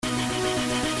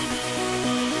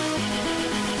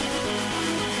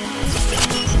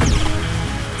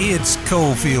It's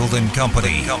Cofield and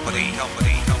Company.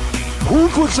 Who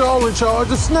put y'all in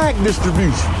charge of snack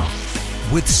distribution?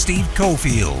 With Steve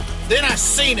Cofield. Then I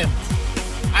seen him.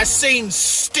 I seen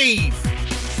Steve.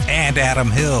 And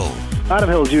Adam Hill. Adam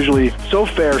Hill is usually so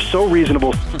fair, so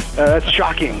reasonable. That's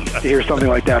shocking to hear something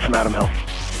like that from Adam Hill.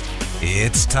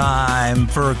 It's time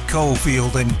for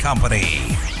Cofield and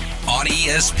Company on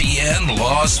ESPN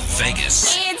Las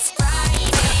Vegas. It's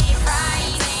Friday,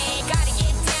 gotta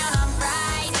get down on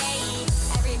Friday.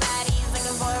 Everybody's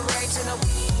looking forward to the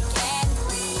weekend.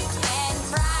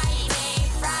 Friday,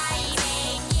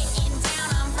 getting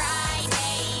down on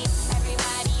Friday.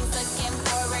 Everybody's looking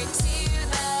forward to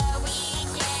the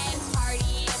weekend.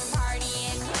 Partying.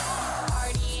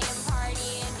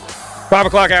 5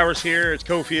 o'clock hours here. It's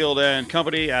Cofield and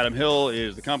Company. Adam Hill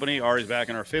is the company. Ari's back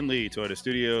in our Findlay Toyota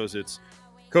Studios. It's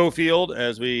Cofield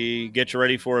as we get you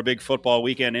ready for a big football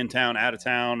weekend in town, out of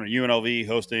town. UNLV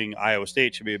hosting Iowa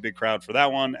State. Should be a big crowd for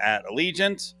that one at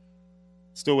Allegiant.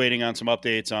 Still waiting on some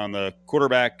updates on the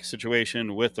quarterback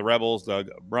situation with the Rebels. Doug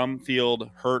Brumfield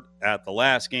hurt at the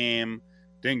last game.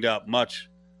 Dinged up much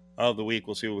of the week.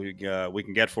 We'll see what we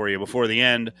can get for you before the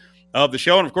end of the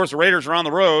show. And, of course, the Raiders are on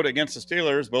the road against the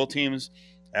Steelers. Both teams,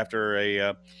 after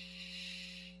a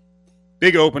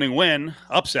big opening win,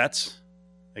 upsets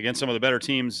against some of the better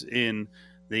teams in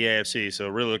the AFC. So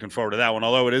really looking forward to that one,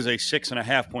 although it is a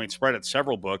 6.5-point spread at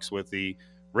several books with the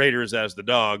Raiders as the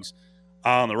dogs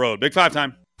on the road. Big Five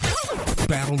time.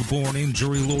 Battleborn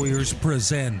Injury Lawyers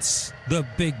presents the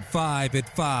Big Five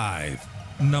at 5.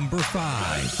 Number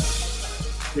 5.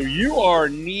 So you are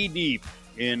knee-deep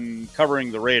in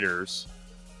covering the Raiders.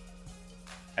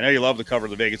 I know you love to cover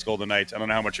the Vegas Golden Knights. I don't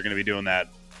know how much you're going to be doing that,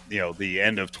 the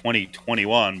end of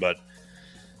 2021, but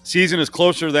season is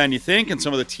closer than you think, and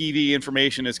some of the TV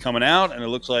information is coming out, and it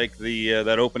looks like the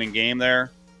that opening game there,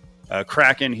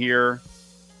 Kraken here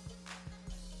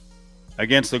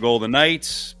against the Golden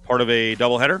Knights, part of a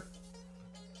doubleheader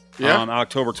on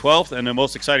October 12th, and the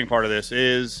most exciting part of this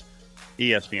is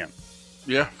ESPN.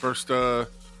 Yeah,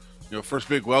 first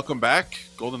big welcome back.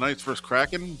 Golden Knights versus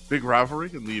Kraken, big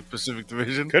rivalry in the Pacific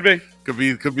Division. Could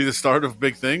be the start of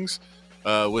big things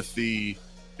with the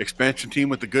expansion team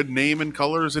with the good name and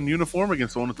colors and uniform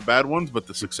against the one with the bad ones, but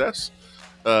the success.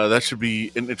 That should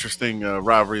be an interesting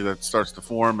rivalry that starts to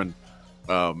form. And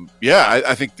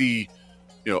I think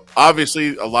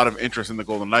obviously a lot of interest in the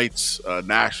Golden Knights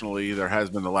nationally. There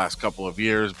has been the last couple of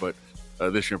years, but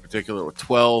this year in particular with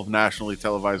 12 nationally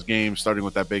televised games, starting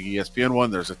with that big ESPN one.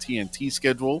 There's a TNT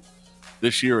schedule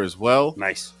this year as well.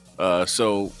 Nice.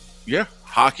 Hockey.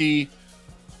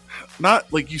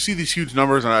 Not like you see these huge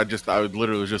numbers, and I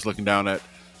literally was just looking down at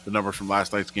the numbers from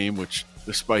last night's game, which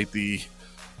despite the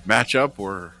matchup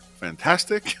were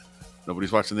fantastic.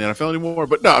 Nobody's watching the NFL anymore.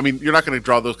 But no, I mean, you're not going to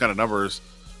draw those kind of numbers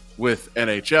with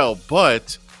NHL,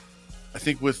 but I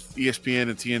think with ESPN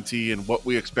and TNT and what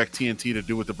we expect TNT to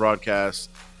do with the broadcast,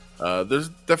 there's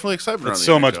definitely excitement around the It's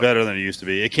so NHL. much better than it used to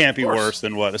be. It can't be worse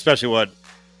than especially what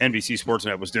NBC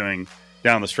Sportsnet was doing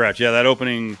down the stretch. Yeah, that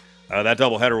opening, that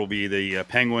doubleheader will be the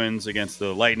Penguins against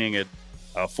the Lightning at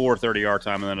 4:30 our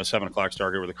time, and then a 7 o'clock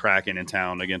start here with the Kraken in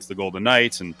town against the Golden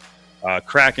Knights. And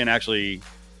Kraken actually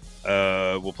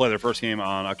will play their first game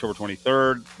on October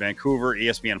 23rd. Vancouver,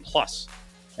 ESPN Plus,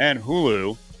 and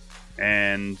Hulu.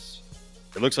 And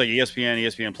it looks like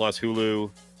ESPN Plus,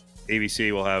 Hulu,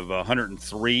 ABC will have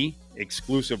 103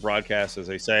 exclusive broadcasts, as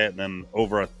they say it, and then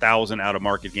over 1,000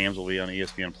 out-of-market games will be on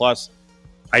ESPN Plus.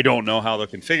 I don't know how they'll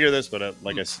configure this, but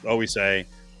like I always say,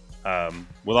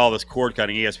 with all this cord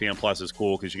cutting, ESPN Plus is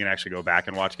cool because you can actually go back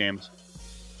and watch games.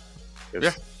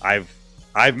 Yeah,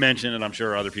 I've mentioned, and I'm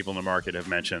sure other people in the market have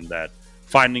mentioned, that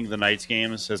finding the Knights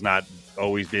games has not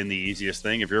always been the easiest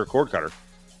thing if you're a cord cutter.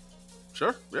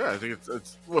 Sure. Yeah, I think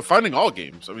it's finding all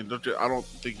games. I mean, I don't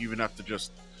think you even have to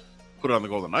just put it on the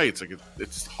Golden Knights. Like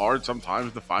it's hard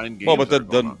sometimes to find games. Well,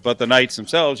 but the Knights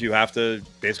themselves, you have to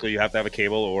have a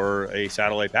cable or a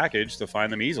satellite package to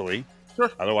find them easily. Sure.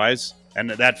 Otherwise,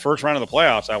 and that first round of the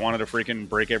playoffs, I wanted to freaking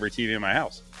break every TV in my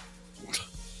house.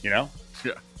 Yeah.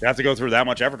 You have to go through that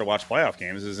much effort to watch playoff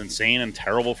games. Is insane and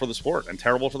terrible for the sport and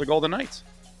terrible for the Golden Knights.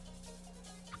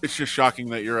 It's just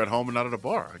shocking that you're at home and not at a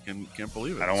bar. I can't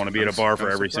believe it. I don't want to be at a bar for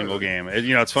every single game.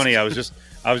 It's funny. I was just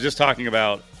talking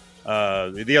about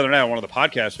the other night on one of the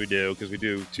podcasts we do, because we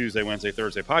do Tuesday, Wednesday,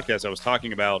 Thursday podcasts. I was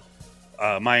talking about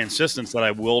my insistence that I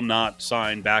will not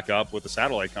sign back up with the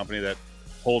satellite company that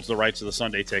holds the rights to the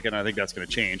Sunday ticket. And I think that's going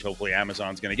to change. Hopefully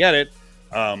Amazon's going to get it.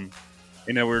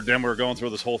 We're going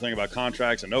through this whole thing about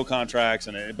contracts and no contracts.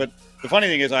 But the funny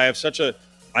thing is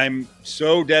I'm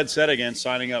so dead set against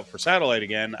signing up for satellite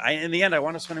again. In the end, I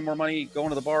want to spend more money going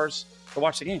to the bars to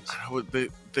watch the games.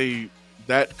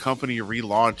 That company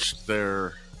relaunched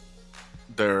their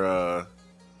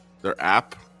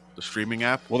app, the streaming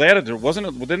app. Well, they had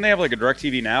didn't they have like a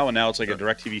DirecTV Now, and now it's like a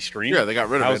DirecTV Stream? Yeah, they got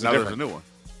rid of How it. is it Now there's a different? new one.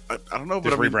 I don't know, but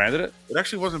Just rebranded it? It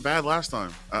actually wasn't bad last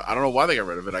time. I don't know why they got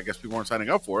rid of it. I guess people weren't signing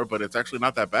up for it, but it's actually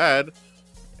not that bad.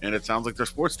 And it sounds like their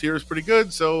sports tier is pretty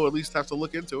good, so at least have to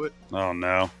look into it. Oh, no.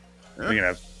 Yeah. You're going to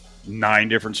have 9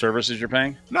 different services you're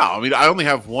paying? No, I mean, I only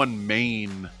have one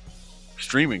main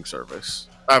streaming service.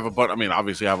 I have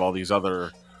obviously I have all these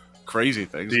other crazy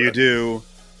things. Do you do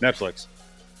Netflix?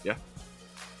 Yeah.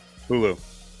 Hulu?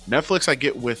 Netflix I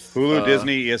get with... Hulu,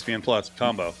 Disney, ESPN Plus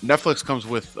combo. Netflix comes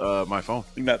with my phone.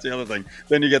 And that's the other thing.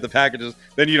 Then you get the packages.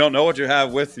 Then you don't know what you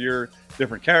have with your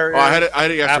different carriers. Oh, I had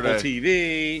it yesterday. Apple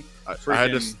TV. I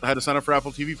had to sign up for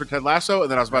Apple TV for Ted Lasso,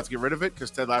 and then I was about to get rid of it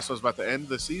because Ted Lasso was about to end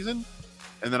the season.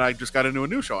 And then I just got into a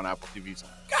new show on Apple TV. So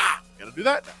I'm like, got to do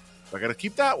that now. So I got to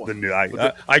keep that one.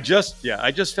 I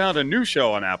just found a new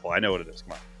show on Apple. I know what it is.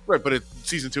 Come on. Right, but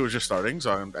season 2 is just starting,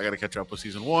 so I got to catch up with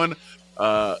season 1.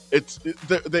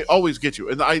 They always get you,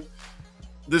 and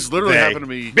this literally happened to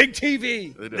me. Big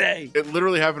TV. It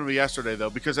literally happened to me yesterday, though,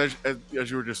 because as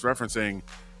you were just referencing,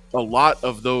 a lot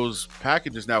of those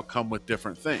packages now come with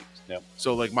different things. Yep.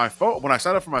 So, like my phone, when I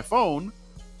signed up for my phone,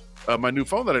 my new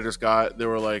phone that I just got, they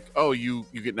were like, "Oh, you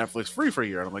get Netflix free for a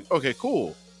year," and I'm like, "Okay,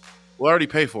 cool. Well, I already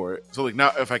pay for it. So, like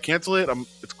now, if I cancel it,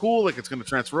 it's cool. Like it's going to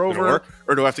transfer over,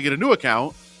 or do I have to get a new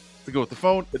account to go with the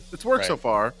phone? It's worked so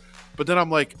far, but then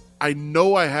I'm like, I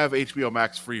know I have HBO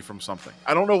Max free from something.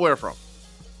 I don't know where from.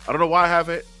 I don't know why I have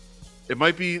it. It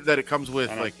might be that it comes with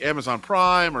like Amazon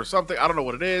Prime or something. I don't know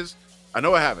what it is. I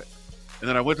know I have it. And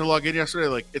then I went to log in yesterday,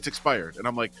 like it's expired. And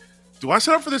I'm like, do I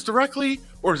sign up for this directly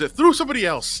or is it through somebody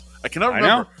else? I cannot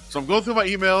remember. So I'm going through my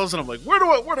emails and I'm like,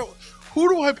 who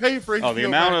do I pay for HBO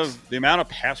Max? The amount of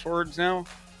passwords now,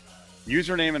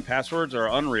 username and passwords are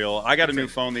unreal. I got a new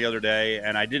phone the other day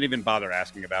and I didn't even bother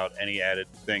asking about any added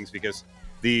things because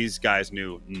these guys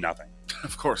knew nothing.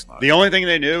 Of course not. The only thing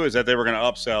they knew is that they were going to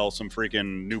upsell some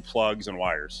freaking new plugs and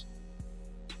wires.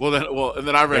 And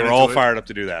then I ran They were all fired up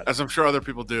to do that, as I'm sure other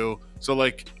people do. So,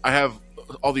 like, I have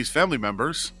all these family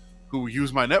members who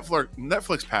use my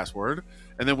Netflix password,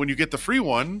 and then when you get the free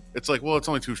one, it's like, well, it's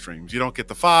only 2 streams. You don't get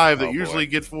the 5 that you usually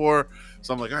get 4.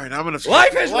 So I'm like, all right, I'm going to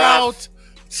life is rough. It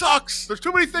sucks. There's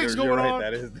too many things going on. I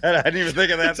didn't even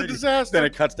think of that. It's a disaster. Then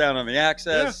it cuts down on the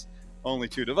access. Yeah. Only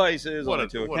 2 devices. Only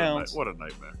 2 accounts. What a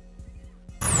nightmare.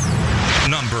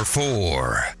 Number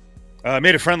 4. I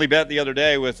made a friendly bet the other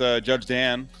day with Judge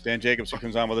Dan Jacobs, who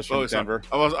comes on with us from Denver.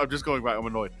 I'm just going back. I'm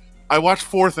annoyed. I watched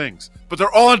 4 things, but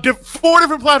they're all on 4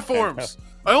 different platforms.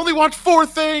 I only watched 4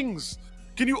 things.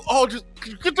 Can you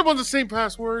get them on the same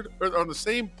password or on the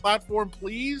same platform,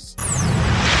 please?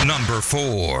 Number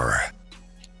 4.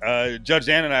 Judge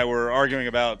Dan and I were arguing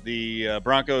about the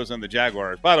Broncos and the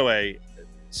Jaguars. By the way,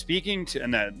 speaking to,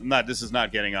 and this is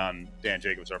not getting on Dan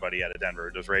Jacobs, our buddy out of Denver,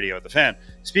 who does radio at the Fan.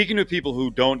 Speaking to people who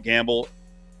don't gamble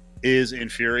is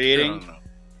infuriating. No.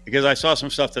 Because I saw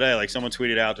some stuff today, like someone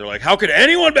tweeted out, they're like, how could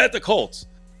anyone bet the Colts?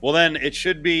 Well, then it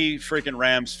should be freaking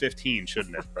Rams 15,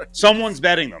 shouldn't it? Right. Someone's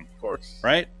betting them. Of course.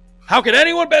 Right? How could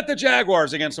anyone bet the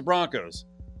Jaguars against the Broncos?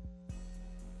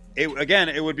 It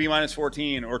would be minus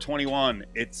 14 or 21.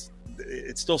 It's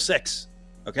still 6.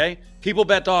 Okay? People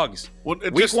bet dogs. Well,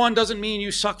 Week 1 doesn't mean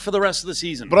you suck for the rest of the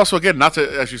season. But also, again,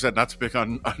 as you said, not to pick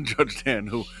on Judge Dan,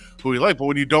 who we like, but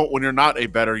when you're not a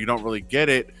bettor, you don't really get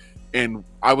it. And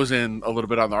I was in a little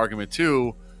bit on the argument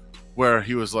too, where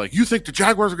he was like, "You think the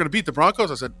Jaguars are going to beat the Broncos?"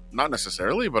 I said, "Not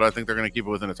necessarily, but I think they're going to keep it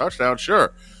within a touchdown."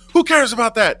 Sure. Who cares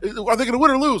about that? Are they going to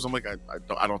win or lose? I'm like,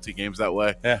 I don't see games that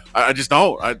way. Yeah. I just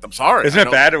don't. I'm sorry. Isn't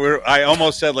it bad? I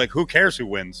almost said, like, who cares who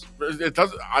wins? It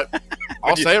doesn't.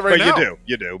 I'll say it right now.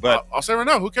 You do. But I'll say it right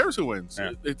now. Who cares who wins?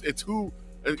 Yeah. It's who.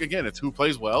 Again, it's who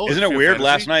plays well. Isn't it weird? Fantasy.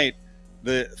 Last night,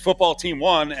 the football team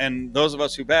won, and those of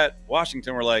us who bet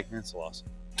Washington were like, "It's a loss."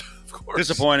 Of course.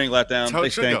 Disappointing, letdown. They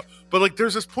stink. Go. But like,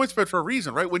 there's this point spread for a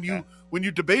reason, right? When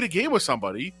you debate a game with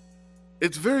somebody,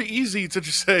 it's very easy to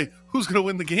just say who's going to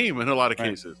win the game in a lot of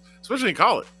cases, especially in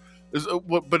college.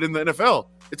 But in the NFL,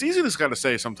 it's easy to kind of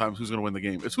say sometimes who's going to win the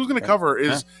game. It's who's going to cover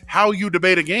is how you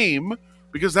debate a game,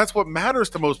 because that's what matters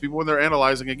to most people when they're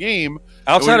analyzing a game.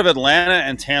 Outside of Atlanta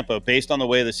and Tampa, based on the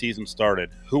way the season started,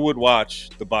 who would watch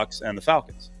the Bucs and the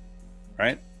Falcons?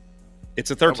 Right? It's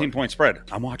a 13-point spread.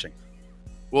 I'm watching.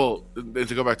 Well, to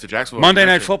go back to Jacksonville, Monday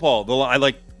Night Football. I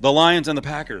like the Lions and the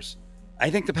Packers. I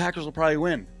think the Packers will probably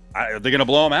win. Are they going to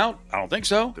blow them out? I don't think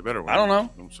so. They better win. I don't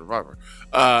know. Survivor.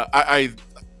 I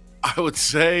would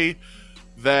say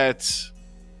that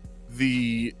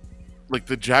like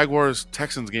the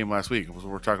Jaguars-Texans game last week.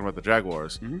 We're talking about the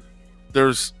Jaguars. Mm-hmm.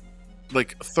 There's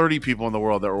like 30 people in the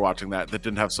world that were watching that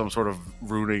didn't have some sort of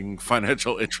rooting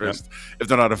financial interest if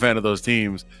they're not a fan of those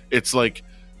teams. It's like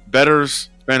bettors,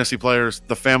 fantasy players,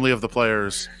 the family of the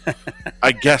players,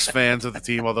 I guess fans of the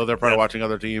team, although they're probably watching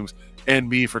other teams, and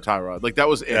me for Tyrod. Like, that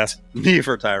was it. Yes, me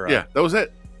for Tyrod. Yeah, that was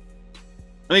it.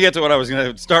 Let me get to what I was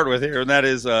going to start with here, and that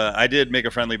is I did make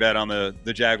a friendly bet on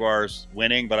the Jaguars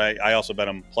winning, but I also bet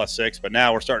them +6. But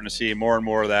now we're starting to see more and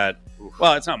more of that.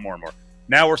 Well, it's not more and more.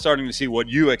 Now we're starting to see what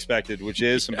you expected, which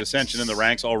is some dissension in the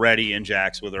ranks already in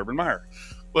Jax with Urban Meyer.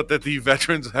 But that the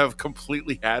veterans have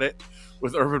completely had it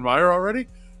with Urban Meyer already?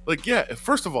 Like, yeah,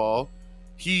 first of all,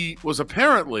 he was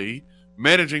apparently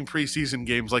managing preseason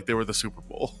games like they were the Super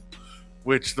Bowl,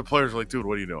 which the players were like, dude,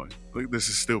 what are you doing? Like, this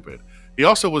is stupid. He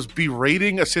also was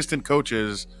berating assistant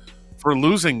coaches for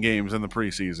losing games in the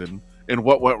preseason and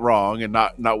what went wrong and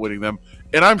not winning them.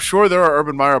 And I'm sure there are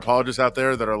Urban Meyer apologists out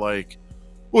there that are like,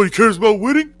 well, he cares about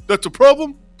winning? That's a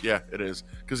problem? Yeah, it is.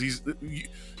 Because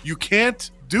you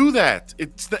can't do that.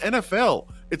 It's the NFL.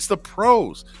 It's the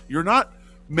pros. You're not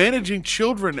managing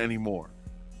children anymore.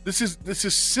 This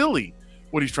is silly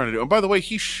what he's trying to do. And by the way,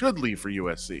 he should leave for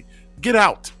USC. Get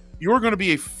out. You're going to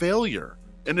be a failure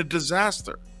and a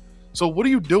disaster. So what are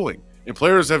you doing? And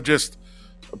players have just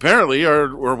apparently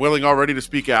are willing already to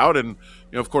speak out, and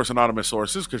of course anonymous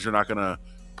sources, because you're not going to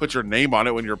put your name on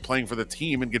it when you're playing for the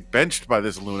team and get benched by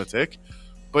this lunatic.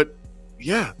 But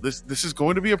yeah, this is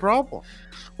going to be a problem.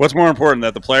 What's more important,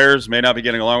 that the players may not be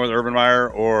getting along with Urban Meyer,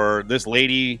 or this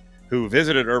lady who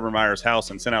visited Urban Meyer's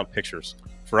house and sent out pictures?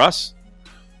 For us,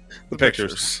 the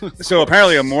pictures. So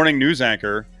apparently a morning news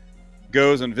anchor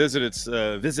goes and visits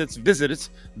the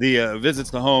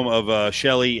home of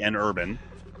Shelley and Urban.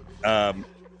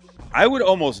 I would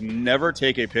almost never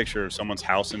take a picture of someone's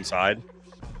house inside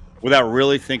without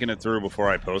really thinking it through before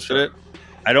I posted it.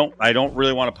 I don't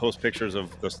really want to post pictures of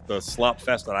the slop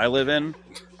fest that I live in.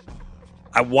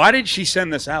 Why did she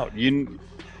send this out? You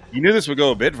knew this would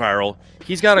go a bit viral.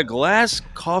 He's got a glass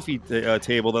coffee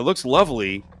table that looks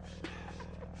lovely.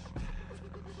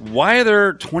 Why are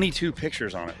there 22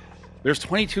 pictures on it? There's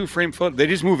 22 frame photos. They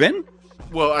just move in?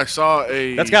 Well, I saw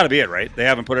a... That's got to be it, right? They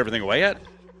haven't put everything away yet?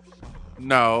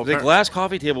 No. The glass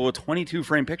coffee table with 22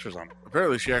 frame pictures on it.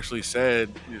 Apparently Shelley actually said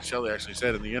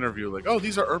in the interview, like, oh,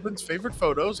 these are Urban's favorite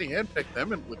photos. He handpicked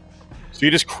them. And so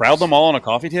you just crowd them all on a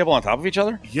coffee table on top of each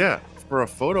other? Yeah, for a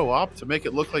photo op to make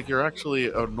it look like you're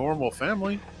actually a normal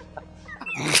family.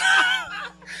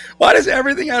 Why does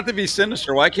everything have to be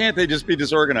sinister? Why can't they just be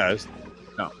disorganized?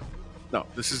 No,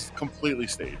 this is completely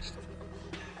staged.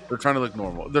 They're trying to look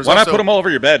normal. Why not put them all over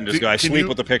your bed and just go, I sleep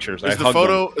with the pictures? Is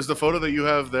the photo that you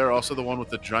have there also the one with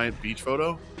the giant beach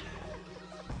photo?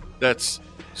 That's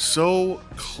so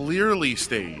clearly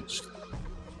staged.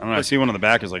 I don't know. I see one on the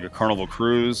back is like a Carnival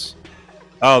cruise.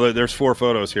 Oh, there's 4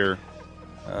 photos here.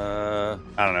 I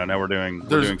don't know. Now we're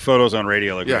doing photos on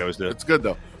radio like we always do. It's good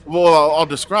though. Well, I'll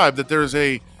describe that. There's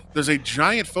a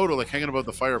giant photo like hanging above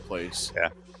the fireplace. Yeah.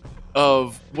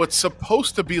 Of what's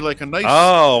supposed to be like a nice...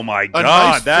 Oh, my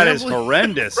God. That is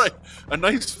horrendous. Right. A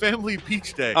nice family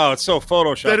beach day. Oh, it's so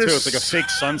Photoshopped, too. It's like a fake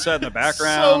sunset in the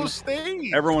background. So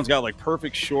staged. Everyone's got, like,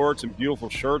 perfect shorts and beautiful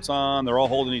shirts on. They're all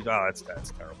holding each... Oh, that's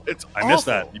terrible. It's I miss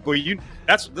that. But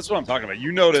that's what I'm talking about.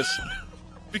 You notice...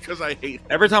 Because I hate it.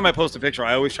 Every time I post a picture,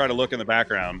 I always try to look in the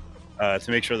background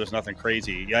to make sure there's nothing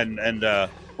crazy. And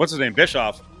what's his name?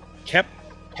 Bischoff kept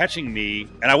catching me,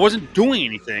 and I wasn't doing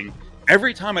anything.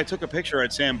 Every time I took a picture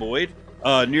at Sam Boyd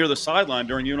near the sideline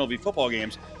during UNLV football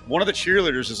games, one of the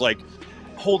cheerleaders is like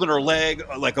holding her leg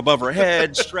like above her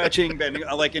head, stretching, bending.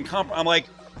 I'm like,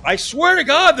 I swear to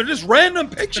God, they're just random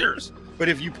pictures. But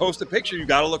if you post a picture, you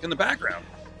got to look in the background.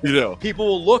 People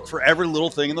will look for every little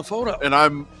thing in the photo. And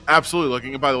I'm absolutely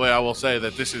looking. And by the way, I will say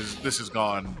that this has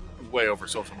gone way over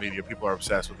social media. People are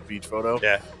obsessed with the beach photo.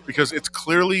 Yeah, because it's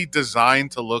clearly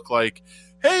designed to look like,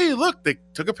 hey, look, they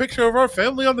took a picture of our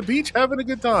family on the beach having a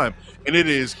good time. And it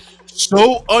is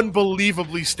so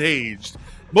unbelievably staged.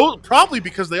 Probably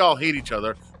because they all hate each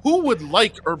other. Who would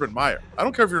like Urban Meyer? I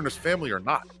don't care if you're in his family or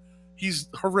not. He's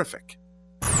horrific.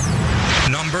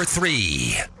 Number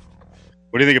 3.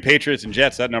 What do you think of Patriots and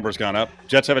Jets? That number's gone up.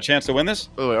 Jets have a chance to win this?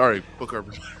 By the way, all right, book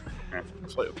Urban Meyer.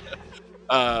 Play with that.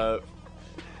 I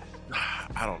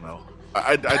don't know.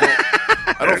 I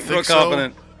don't think so.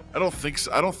 Confident. I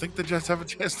don't think the Jets have a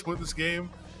chance to win this game.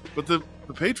 But the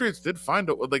Patriots did find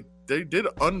it. Like, they did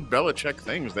un-Belichick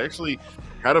things. They actually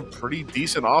had a pretty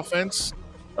decent offense.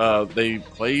 They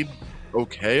played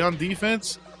okay on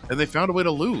defense, and they found a way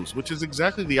to lose, which is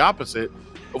exactly the opposite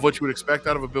of what you would expect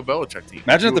out of a Bill Belichick team.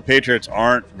 Imagine if the Patriots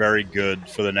aren't very good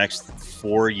for the next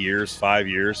 4 years, 5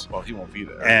 years. Well, he won't be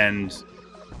there. And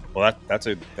well, that's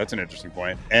an interesting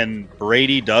point. And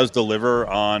Brady does deliver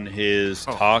on his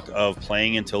talk of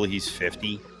playing until he's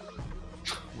 50.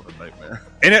 What a nightmare.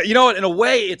 And you know what? In a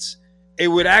way, it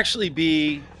would actually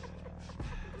be.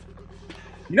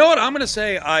 You know what? I'm going to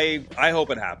say I hope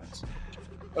it happens.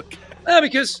 Okay.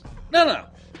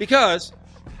 Because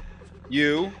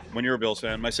you, when you're a Bills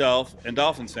fan, myself, and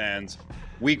Dolphins fans,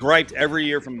 we griped every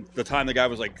year from the time the guy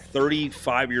was like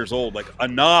 35 years old. Like,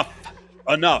 enough.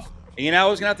 And you know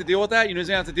who's going to have to deal with that? You know who's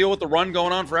going to have to deal with the run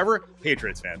going on forever?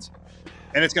 Patriots fans.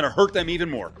 And it's going to hurt them even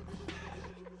more.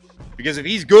 Because if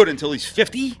he's good until he's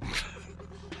 50,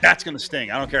 that's going to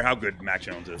sting. I don't care how good Mac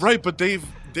Jones is. Right, but they've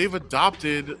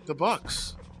adopted the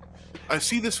Bucs. I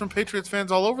see this from Patriots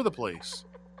fans all over the place.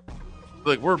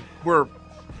 Like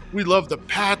we love the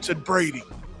Pats and Brady.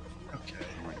 Okay,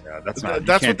 oh my God,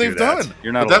 that's what they've done.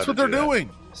 You're not. That's what they're do doing.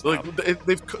 Like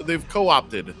they've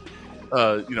co-opted,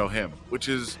 him, which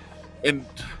is, and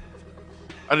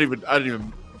I didn't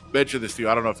even mention this to you.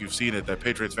 I don't know if you've seen it. That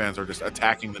Patriots fans are just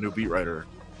attacking the new beat writer.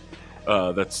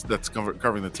 That's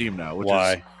covering the team now.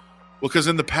 Why? Well, because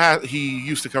in the past he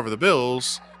used to cover the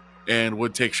Bills and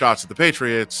would take shots at the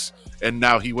Patriots, and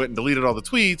now he went and deleted all the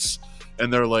tweets,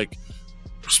 and they're like,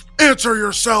 answer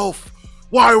yourself.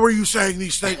 Why were you saying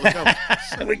these things?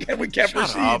 we kept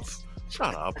receipts.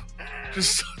 Shut up.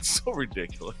 Just so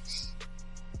ridiculous.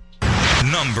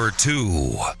 Number 2.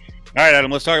 All right,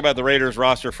 Adam, let's talk about the Raiders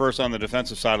roster first on the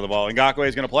defensive side of the ball. Ngakoue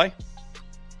is going to play?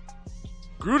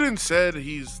 Gruden said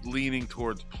he's leaning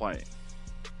towards playing.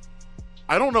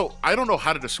 I don't know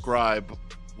how to describe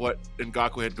what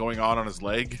Ngakoue had going on his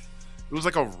leg. It was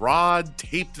like a rod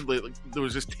taped. Like, there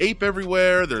was just tape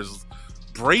everywhere. There's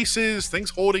braces, things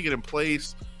holding it in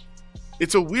place.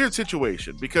 It's a weird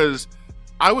situation because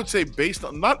I would say based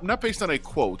on not based on a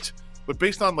quote, but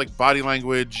based on like body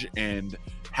language and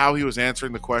how he was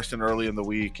answering the question early in the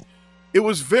week, it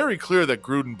was very clear that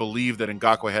Gruden believed that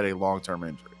Ngakoue had a long-term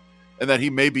injury and that he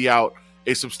may be out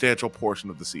a substantial portion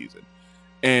of the season.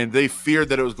 And they feared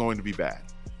that it was going to be bad.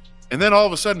 And then all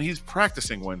of a sudden he's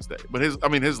practicing Wednesday. But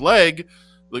his leg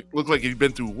looked like he'd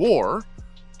been through war.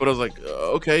 But I was like,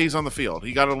 okay, he's on the field.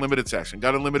 He got a limited session.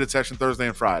 Thursday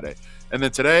and Friday. And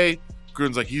then today,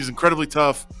 Gruden's like, he's incredibly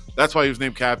tough. That's why he was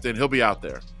named captain. He'll be out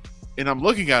there. And I'm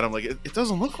looking at him like, it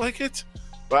doesn't look like it.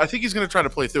 But I think he's going to try to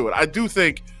play through it.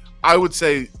 I would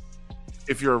say,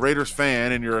 if you're a Raiders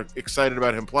fan and you're excited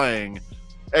about him playing,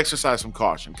 exercise some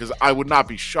caution, because I would not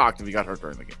be shocked if he got hurt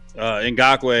during the game.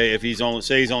 Ngakoue, if he's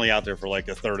only out there for like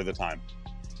a third of the time,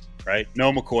 right?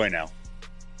 No McCoy now.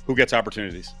 Who gets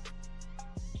opportunities?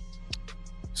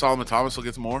 Solomon Thomas will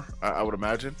get some more, I would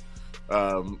imagine.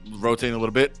 Rotating a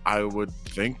little bit, I would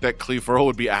think that Cleve Ferrell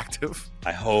would be active.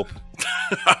 I hope.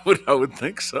 I would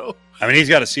think so. I mean, he's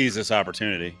got to seize this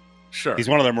opportunity. Sure. He's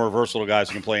one of their more versatile guys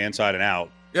who can play inside and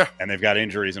out. Yeah. And they've got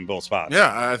injuries in both spots.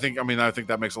 Yeah, I think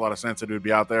that makes a lot of sense that he would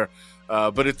be out there.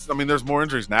 But there's more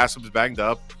injuries. Nassib's banged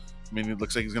up. I mean, it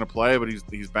looks like he's going to play, but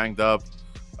he's banged up.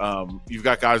 You've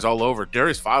got guys all over.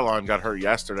 Darius Philon got hurt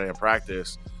yesterday in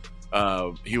practice.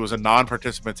 He was a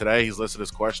non-participant today. He's listed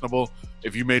as questionable.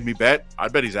 If you made me bet,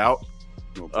 I'd bet he's out.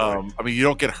 You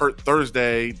don't get hurt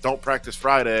Thursday, don't practice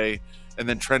Friday, and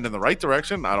then trend in the right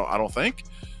direction. I don't think.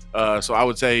 So I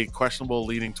would say questionable,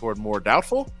 leaning toward more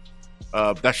doubtful.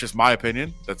 That's just my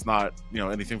opinion. That's not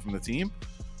anything from the team.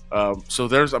 So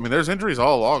there's injuries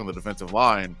all along the defensive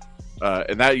line,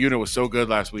 and that unit was so good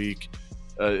last week.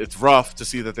 It's rough to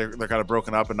see that they're kind of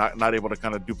broken up and not able to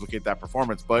kind of duplicate that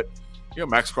performance. But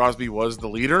Max Crosby was the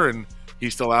leader, and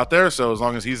he's still out there. So as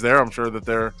long as he's there, I'm sure that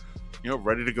they're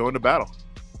ready to go into battle.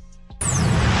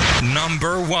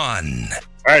 Number 1.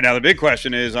 All right, now the big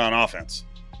question is on offense.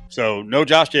 So no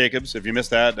Josh Jacobs. If you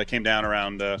missed that came down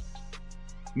around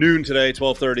noon today,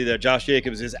 12:30. That Josh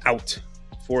Jacobs is out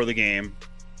for the game.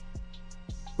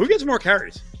 Who gets more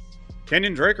carries?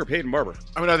 Kenyon Drake or Peyton Barber?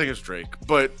 I think it's Drake,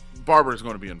 but Barber is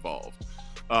going to be involved.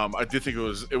 I did think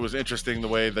it was interesting the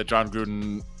way that John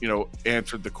Gruden,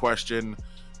 answered the question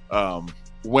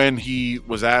when he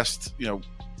was asked.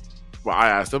 I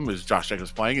asked him, "Is Josh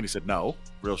Jacobs playing?" And he said, "No."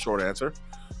 Real short answer.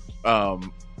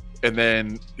 And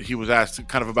then he was asked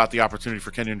kind of about the opportunity for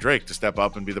Kenyon Drake to step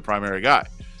up and be the primary guy.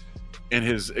 And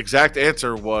his exact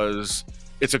answer was,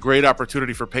 "It's a great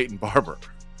opportunity for Peyton Barber."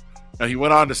 Now, he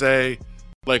went on to say,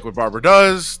 like what Barber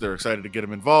does, they're excited to get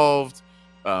him involved.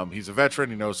 He's a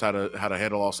veteran. He knows how to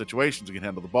handle all situations. He can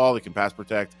handle the ball. He can pass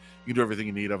protect. You can do everything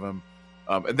you need of him.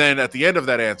 And then at the end of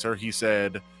that answer, he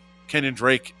said, Kenyon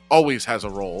Drake always has a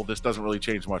role. This doesn't really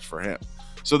change much for him.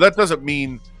 So that doesn't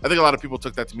mean, I think a lot of people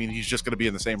took that to mean he's just going to be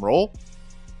in the same role.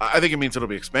 I think it means it'll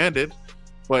be expanded.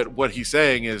 But what he's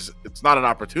saying is it's not an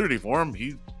opportunity for him.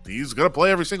 He's going to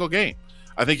play every single game.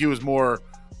 I think he was more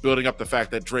building up the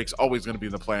fact that Drake's always going to be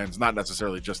in the plans, not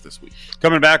necessarily just this week.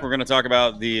 Coming back, we're going to talk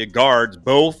about the guards.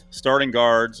 Both starting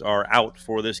guards are out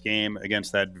for this game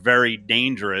against that very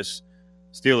dangerous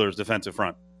Steelers defensive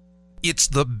front. It's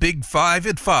the Big 5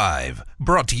 at 5,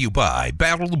 brought to you by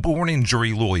Battle-Born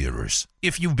Injury Lawyers.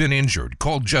 If you've been injured,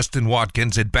 call Justin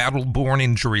Watkins at Battle-Born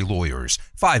Injury Lawyers,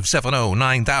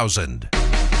 570-9000.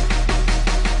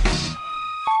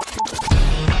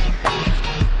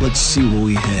 Let's see what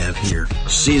we have here.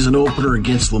 Season opener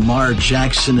against Lamar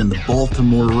Jackson and the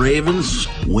Baltimore Ravens.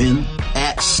 Win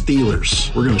at Steelers.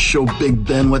 We're going to show Big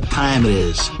Ben what time it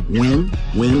is. Win,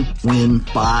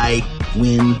 bye,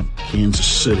 win, Kansas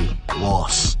City.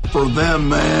 Loss. For them,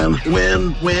 man.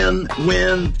 Win.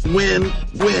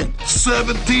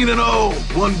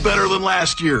 17-0. One better than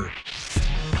last year.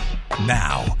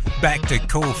 Now, back to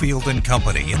Cofield and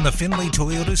Company in the Findlay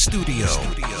Toyota studio.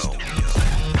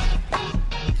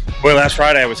 Well, last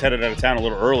Friday I was headed out of town a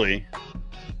little early,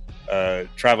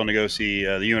 traveling to go see the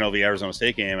UNLV Arizona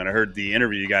State game, and I heard the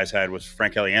interview you guys had with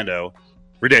Frank Caliendo.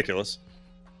 Ridiculous.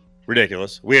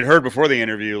 We had heard before the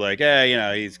interview, like,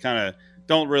 he's kind of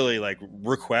don't really like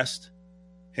request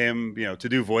him, to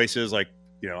do voices like,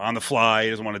 on the fly. He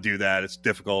doesn't want to do that. It's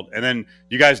difficult. And then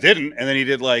you guys didn't, and then he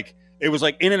did it was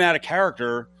like in and out of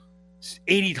character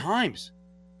 80 times.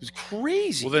 It was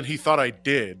crazy. Well, then he thought I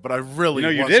did, but I really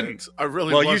you wasn't. Didn't. I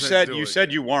really well, wasn't. You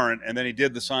said you weren't, and then he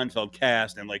did the Seinfeld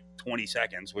cast in 20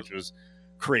 seconds, which was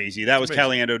crazy. That was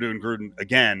Caliendo doing Gruden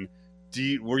again.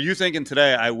 Were you thinking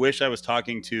today, I wish I was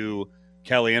talking to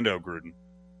Caliendo Gruden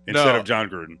instead of John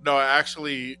Gruden? No, I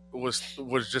actually was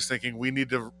just thinking we need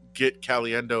to get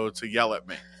Caliendo to yell at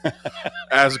me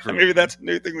as Gruden. Maybe that's a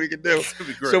new thing we could do. That'd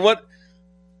be great. So what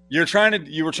you were trying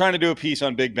to do a piece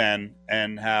on Big Ben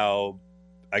and how,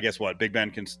 I guess Big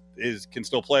Ben can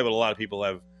still play, but a lot of people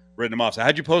have written him off. So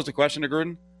how'd you pose the question to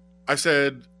Gruden? I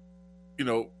said,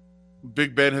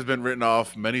 Big Ben has been written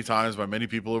off many times by many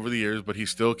people over the years, but he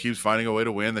still keeps finding a way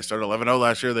to win. They started 11-0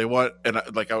 last year. They won. And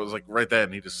I was like right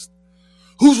then,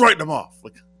 who's writing him off?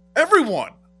 Like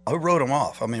everyone. Who wrote him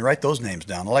off? I mean, write those names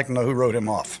down. I'd like to know who wrote him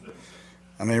off.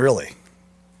 I mean, really.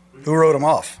 Who wrote him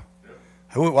off?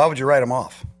 Why would you write him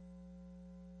off?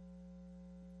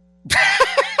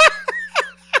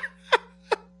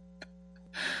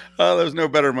 There's no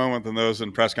better moment than those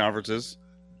in press conferences.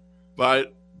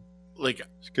 But,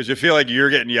 because you feel like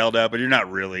you're getting yelled at, but you're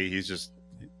not really. He's just.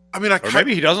 I mean, or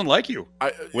maybe he doesn't like you.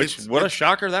 What a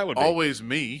shocker that would be. Always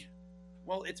me.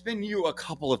 Well, it's been you a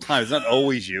couple of times. It's not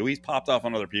always you. He's popped off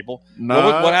on other people.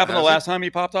 No, what happened the last time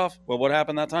he popped off? Well, what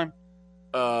happened that time?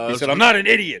 He said, "I'm not an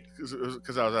idiot."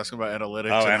 Because I was asking about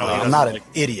analytics. I'm not an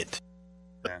idiot.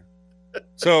 Yeah.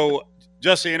 So,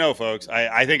 just so you know, folks,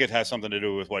 I think it has something to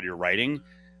do with what you're writing.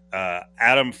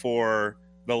 Adam, for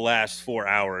the last 4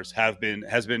 hours, has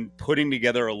been putting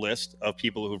together a list of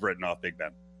people who've written off Big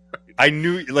Ben. I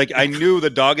knew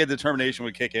the dogged determination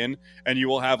would kick in, and you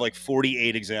will have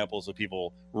 48 examples of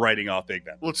people writing off Big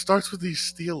Ben. Well, it starts with these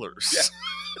Steelers. Yeah.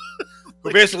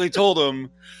 Who basically told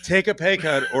him, take a pay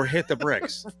cut or hit the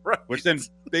bricks. Right. Which then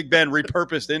Big Ben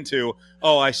repurposed into,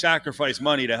 I sacrificed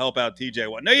money to help out TJ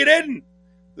Watt. No, you didn't.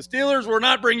 The Steelers were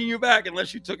not bringing you back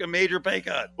unless you took a major pay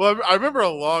cut. Well, I remember a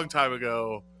long time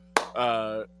ago,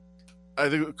 I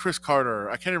think Chris Carter,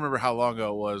 I can't remember how long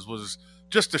ago it was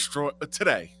just destroyed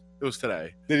today. It was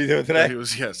today. Did he do it today? He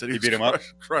was beat him up?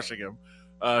 Crushing him.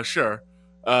 Sure.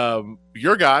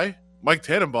 Your guy, Mike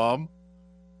Tannenbaum,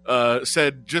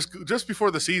 said just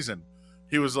before the season,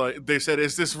 he was like, they said,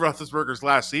 is this Roethlisberger's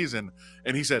last season?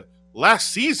 And he said,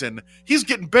 last season? He's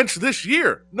getting benched this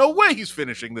year. No way he's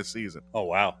finishing this season. Oh,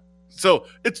 wow. So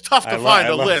it's tough to find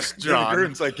a list, John.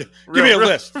 Gruden's like, give me a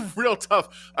list. Real tough.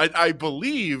 I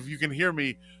believe you can hear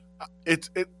me.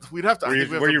 We'd have to.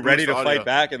 Were you ready to fight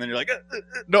back? And then you're like,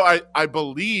 No, I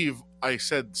believe I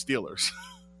said Steelers.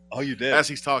 Oh, you did? As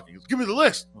he's talking. Give me the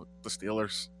list. The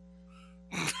Steelers.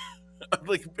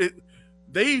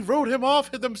 They wrote him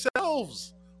off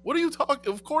themselves. What are you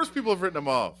talking? Of course people have written him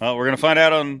off. Well, we're going to find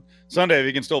out on Sunday if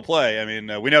he can still play. I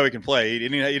mean, we know he can play. He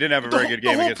didn't have a very good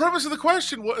game. The whole premise of the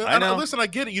question. I know. Listen, I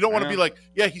get it. You don't want to be like,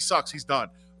 yeah, he sucks. He's done.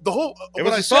 The whole it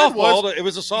was a softball. It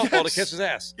was a softball to kiss his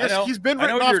ass. Yes, he's been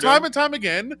written off time and time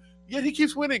again. Yet he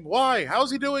keeps winning. Why?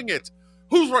 How's he doing it?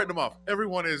 Who's writing him off?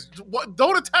 Everyone is.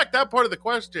 Don't attack that part of the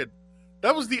question.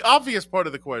 That was the obvious part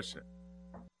of the question.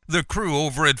 The crew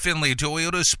over at Findlay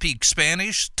Toyota speak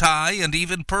Spanish, Thai, and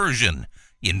even Persian.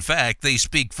 In fact, they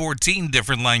speak 14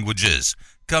 different languages.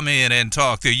 Come in and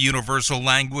talk the universal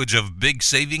language of big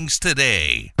savings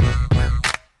today.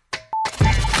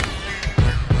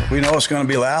 We know it's going to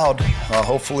be loud.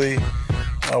 Hopefully,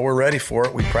 we're ready for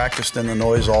it. We practiced in the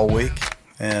noise all week.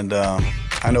 And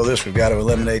I know this, we've got to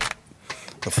eliminate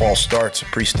the false starts, the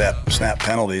pre-snap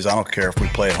penalties. I don't care if we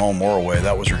play at home or away.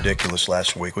 That was ridiculous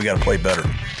last week. We got to play better.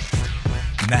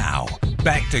 Now,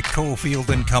 back to Cofield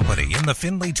and Company in the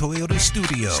Findlay Toyota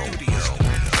studio.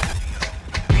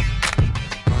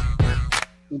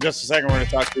 In just a second, we're going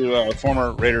to talk to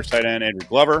former Raiders tight end Andrew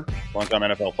Glover, longtime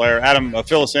NFL player. Adam,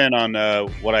 fill us in on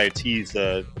what I teased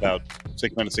about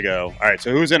 6 minutes ago. All right,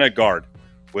 so who's in at guard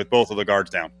with both of the guards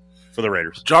down for the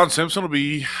Raiders? John Simpson will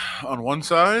be on one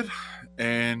side,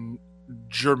 and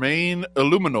Jermaine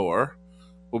Illuminor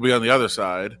will be on the other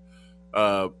side,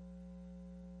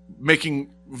 making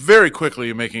fans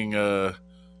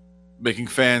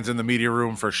in the media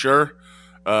room for sure.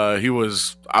 He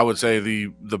was, I would say,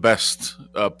 the best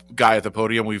guy at the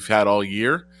podium we've had all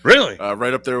year. Really?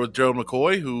 Right up there with Joe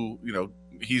McCoy, who,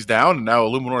 he's down, and now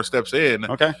Illuminor steps in.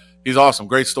 Okay. He's awesome.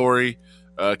 Great story.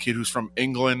 Kid who's from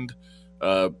England,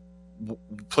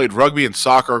 played rugby and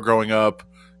soccer growing up,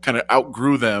 kind of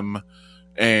outgrew them,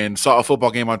 and saw a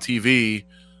football game on TV,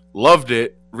 loved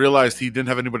it, realized he didn't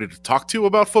have anybody to talk to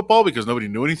about football because nobody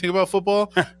knew anything about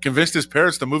football, convinced his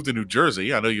parents to move to New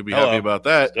Jersey. I know you'll be happy about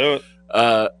that. Let's do it.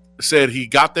 Said he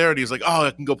got there and he was like, oh,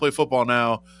 I can go play football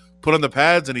now. Put on the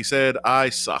pads and he said, I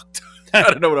sucked. I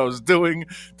didn't know what I was doing.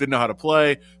 Didn't know how to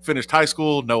play. Finished high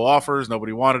school, no offers.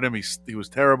 Nobody wanted him. He was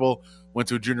terrible. Went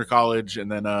to a junior college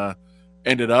and then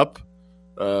ended up,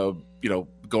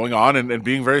 going on and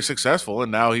being very successful.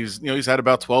 And now he's had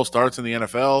about 12 starts in the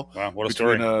NFL. Wow, what a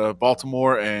between story.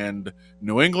 Baltimore and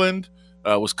New England.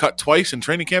 Was cut twice in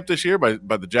training camp this year by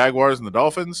the Jaguars and the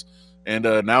Dolphins. And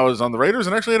now is on the Raiders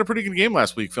and actually had a pretty good game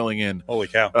last week filling in. Holy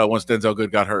cow. Once Denzel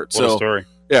Good got hurt. What a story.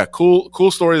 Yeah,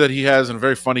 cool story that he has and a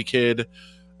very funny kid.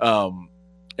 And,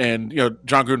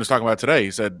 John Gruden was talking about it today.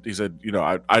 He said,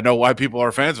 I know why people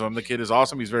are fans of him. The kid is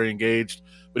awesome. He's very engaged.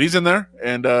 But he's in there,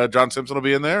 and John Simpson will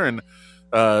be in there. And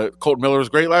Colton Miller was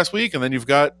great last week. And then you've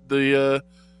got the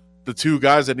two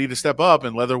guys that need to step up,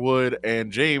 and Leatherwood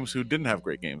and James, who didn't have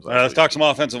great games last Let's week. talk some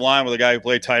offensive line with a guy who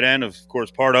played tight end, of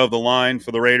course, part of the line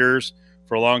for the Raiders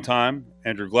for a long time,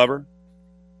 Andrew Glover.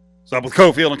 What's up with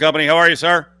Cofield and Company? How are you,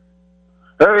 sir?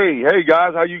 Hey,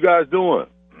 guys. How you guys doing?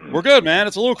 We're good, man.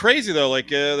 It's a little crazy, though. Like,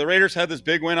 the Raiders had this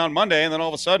big win on Monday, and then all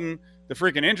of a sudden, the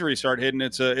freaking injuries start hitting.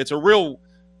 It's a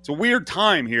weird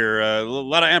time here. A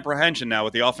lot of apprehension now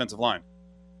with the offensive line.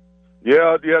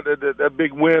 Yeah, that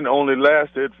big win only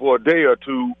lasted for a day or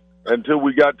two until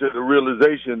we got to the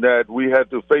realization that we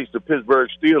had to face the Pittsburgh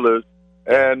Steelers.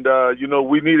 And,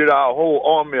 we needed our whole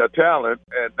army of talent,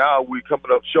 and now we're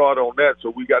coming up short on that, so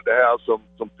we got to have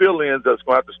some fill-ins that's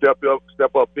going to have to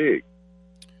step up big.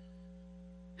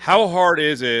 How hard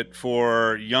is it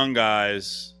for young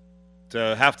guys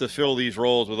to have to fill these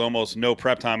roles with almost no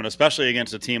prep time, and especially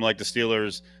against a team like the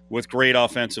Steelers with great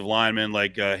offensive linemen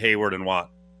like Hayward and Watt?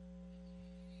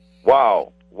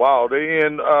 Wow, they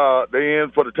in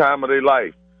for the time of their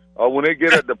life. When they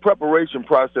get at the preparation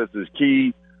process is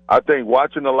key. I think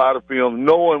watching a lot of film,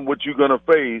 knowing what you're going to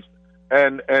face,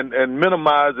 and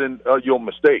minimizing your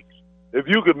mistakes. If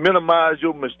you could minimize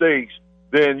your mistakes,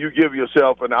 then you give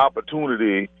yourself an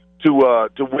opportunity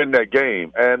to win that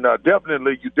game. And you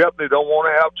definitely don't want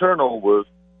to have turnovers,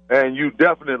 and you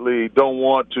definitely don't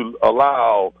want to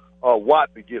allow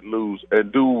Watt to get loose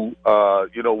and do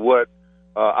what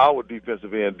our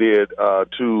defensive end did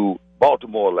to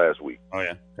Baltimore last week. Oh,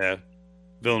 yeah.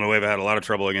 Villanueva had a lot of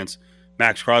trouble against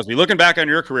Max Crosby. Looking back on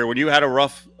your career, when you had a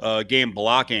rough game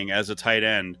blocking as a tight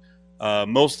end,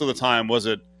 most of the time, was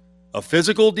it a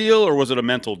physical deal or was it a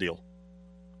mental deal?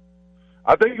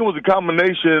 I think it was a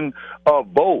combination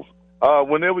of both.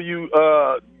 Whenever you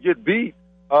get beat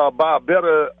by a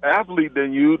better athlete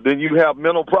than you have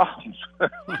mental problems.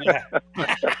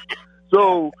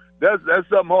 So that's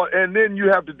something hard. And then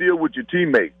you have to deal with your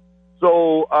teammates.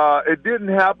 So it didn't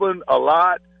happen a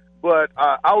lot, but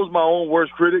I was my own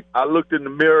worst critic. I looked in the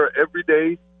mirror every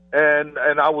day, and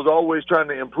I was always trying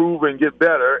to improve and get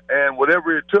better, and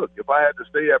whatever it took. If I had to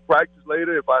stay at practice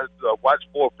later, if I had to watch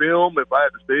more film, if I had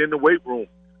to stay in the weight room,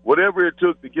 whatever it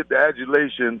took to get the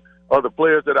adulation of the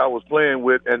players that I was playing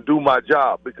with and do my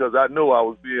job, because I knew I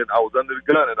was under the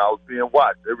gun and I was being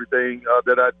watched. Everything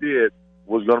that I did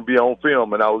was going to be on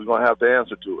film, and I was going to have to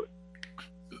answer to it.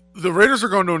 The Raiders are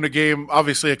going to win the game.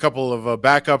 Obviously, a couple of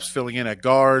backups filling in at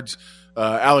guards.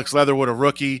 Alex Leatherwood, a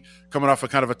rookie, coming off a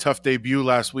kind of a tough debut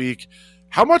last week.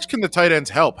 How much can the tight ends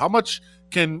help? How much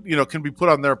can be put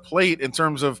on their plate in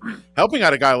terms of helping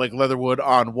out a guy like Leatherwood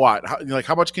on what?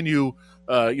 How much can you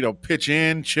pitch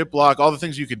in, chip block, all the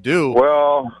things you could do?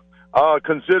 Well,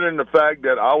 considering the fact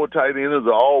that our tight end is an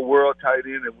all-world tight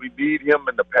end and we need him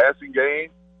in the passing game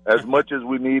as much as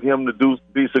we need him to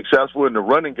be successful in the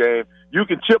running game, you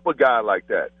can chip a guy like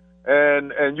that.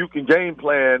 And you can game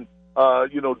plan,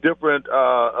 different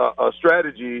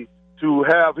strategy to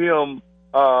have him,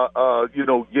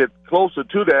 get closer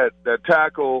to that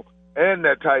tackle and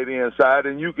that tight end side.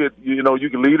 And you could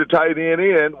lead a tight end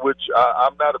in, which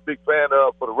I'm not a big fan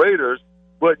of for the Raiders,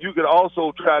 but you could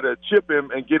also try to chip him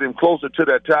and get him closer to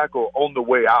that tackle on the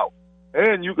way out.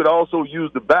 And you could also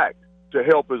use the back to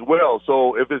help as well.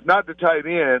 So if it's not the tight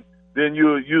end, then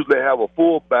you usually have a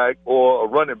fullback or a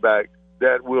running back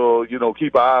that will,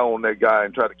 keep an eye on that guy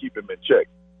and try to keep him in check.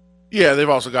 Yeah, they've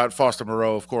also got Foster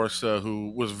Moreau, of course,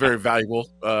 who was very valuable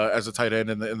as a tight end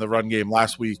in the run game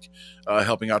last week,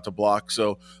 helping out to block.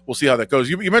 So we'll see how that goes.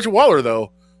 You mentioned Waller,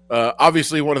 though.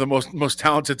 Obviously, one of the most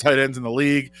talented tight ends in the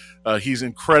league. He's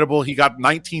incredible. He got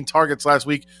 19 targets last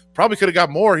week. Probably could have got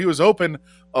more. He was open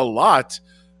a lot.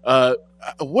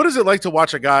 What is it like to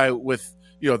watch a guy with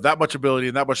that much ability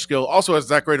and that much skill? Also has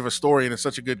that great of a story and is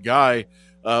such a good guy.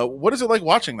 What is it like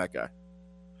watching that guy?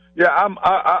 Yeah,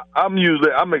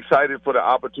 I'm excited for the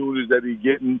opportunities that he's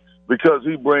getting because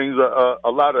he brings a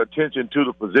lot of attention to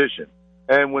the position.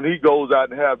 And when he goes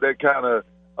out and have that kind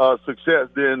of success,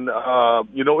 then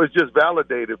it's just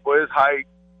validated for his height,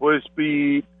 for his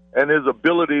speed, and his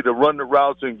ability to run the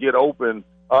routes and get open.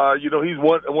 He's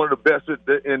one of the best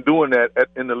in doing that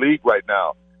in the league right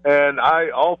now. And I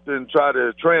often try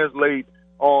to translate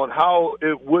on how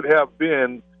it would have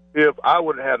been if I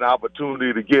would have had an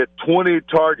opportunity to get 20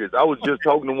 targets. I was just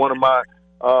talking to one of my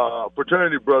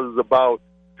fraternity brothers about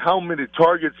how many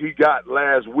targets he got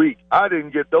last week. I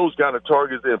didn't get those kind of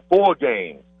targets in 4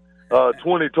 games,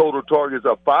 20 total targets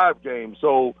of 5 games.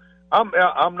 So I'm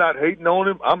not hating on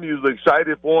him. I'm usually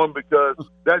excited for him because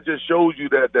that just shows you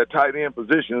that tight end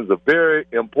position is a very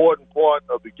important part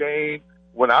of the game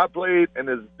when I played, and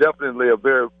is definitely a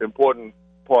very important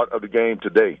part of the game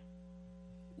today.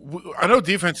 I know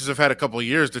defenses have had a couple of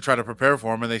years to try to prepare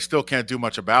for him, and they still can't do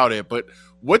much about it. But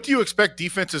what do you expect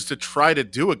defenses to try to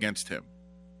do against him?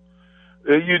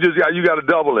 You got to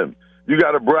double him. You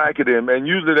got to bracket him, and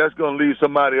usually that's going to leave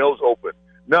somebody else open.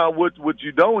 Now, what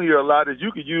you don't hear a lot is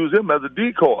you could use him as a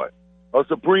decoy, a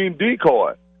supreme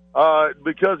decoy,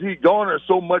 because he garners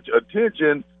so much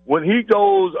attention when he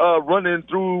goes running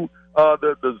through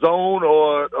the zone,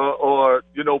 or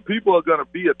people are going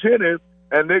to be attentive.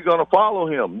 And they're going to follow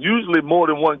him, usually more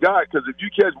than one guy, because if you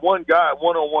catch one guy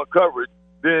one-on-one coverage,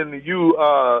 then you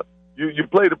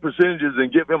play the percentages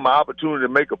and give him an opportunity to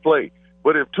make a play.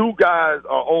 But if 2 guys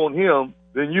are on him,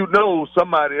 then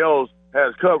somebody else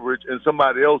has coverage and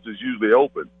somebody else is usually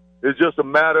open. It's just a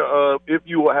matter of if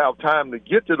you will have time to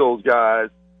get to those guys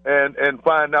and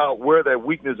find out where that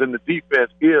weakness in the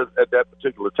defense is at that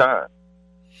particular time.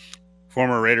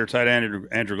 Former Raider tight end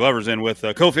Andrew Glover's in with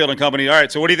Cofield and company. All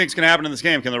right, so what do you think is going to happen in this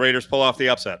game? Can the Raiders pull off the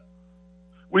upset?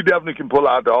 We definitely can pull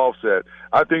out the offset.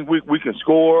 I think we can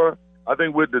score. I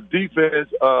think with the defense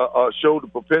show the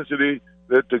propensity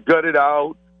to gut it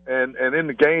out. And in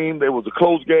the game, there was a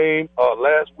close game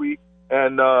last week.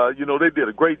 And, they did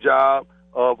a great job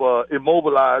of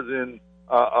immobilizing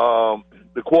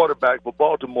the quarterback for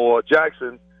Baltimore,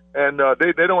 Jackson. And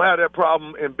they don't have that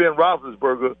problem in Ben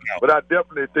Roethlisberger, but I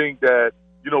definitely think that,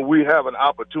 we have an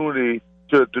opportunity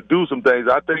to do some things.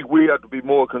 I think we have to be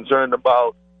more concerned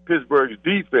about Pittsburgh's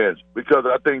defense because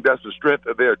I think that's the strength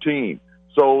of their team.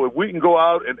 So if we can go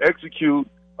out and execute,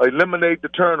 eliminate the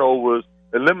turnovers,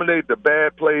 eliminate the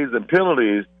bad plays and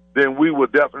penalties, then we will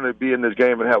definitely be in this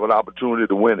game and have an opportunity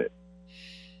to win it.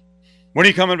 When are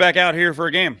you coming back out here for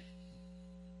a game?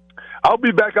 I'll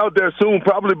be back out there soon,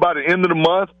 probably by the end of the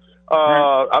month.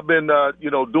 I've been,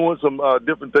 doing some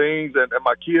different things, and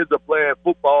my kids are playing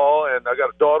football, and I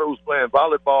got a daughter who's playing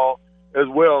volleyball as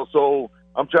well. So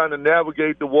I'm trying to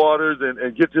navigate the waters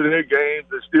and get to their games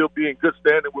and still be in good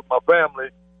standing with my family,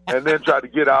 and then try to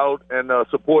get out and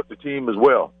support the team as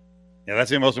well. Yeah,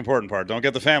 that's the most important part. Don't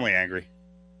get the family angry.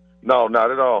 No,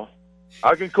 not at all.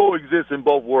 I can coexist in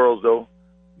both worlds, though.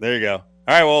 There you go. All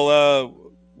right,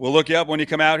 well, we'll look you up when you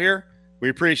come out here. We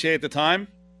appreciate the time.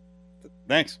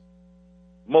 Thanks.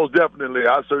 Most definitely.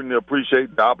 I certainly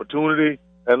appreciate the opportunity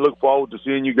and look forward to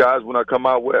seeing you guys when I come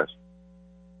out west.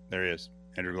 There he is,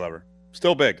 Andrew Glover.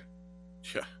 Still big.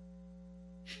 Yeah.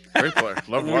 Great player.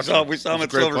 Love watching. We saw him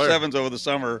at Silver Sevens over the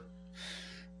summer.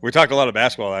 We talked a lot of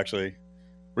basketball, actually.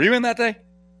 Were you in that day?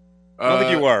 I don't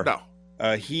think you were. No.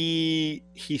 He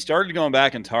started going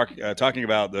back and talking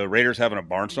about the Raiders having a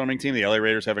barnstorming team, the LA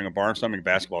Raiders having a barnstorming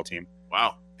basketball team.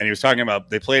 Wow. And he was talking about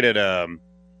they played at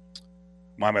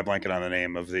why am I blanking on the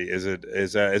name of the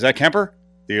is that Kemper,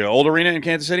 the old arena in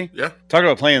Kansas City? Yeah. Talking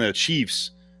about playing the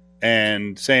Chiefs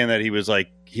and saying that he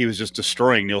was just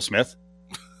destroying Neil Smith.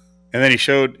 And then he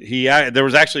showed there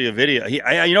was actually a video. You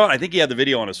know what? I think he had the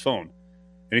video on his phone,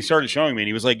 and he started showing me. And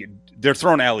he was like, they're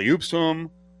throwing alley oops to him.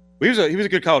 He was a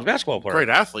good college basketball player, Great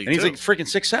athlete, and he's too. like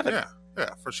freaking 6'7". Yeah,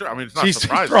 for sure. I mean, it's not He's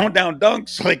surprising. throwing down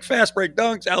dunks, like fast break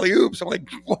dunks, alley oops. I'm like,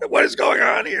 what is going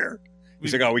on here?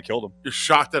 He's like, oh, we killed him. You're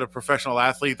shocked that a professional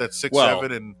athlete that's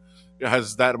 6'7" and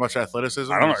has that much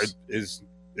athleticism. I don't know.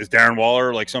 Is Darren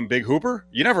Waller like some big hooper?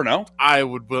 You never know. I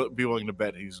would be willing to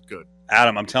bet he's good.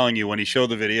 Adam, I'm telling you, when he showed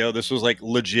the video, this was like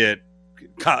legit.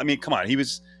 I mean, come on. He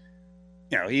was,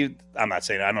 I'm not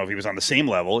saying, I don't know if he was on the same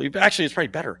level. Actually, it's probably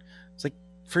better. It's like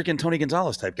freaking Tony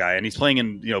Gonzalez type guy. And he's playing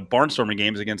in, barnstorming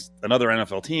games against another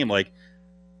NFL team. I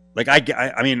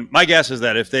mean, my guess is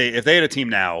that if they had a team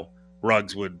now,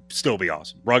 Ruggs would still be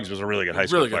awesome. Ruggs was a really good high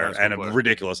school player and a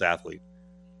ridiculous athlete.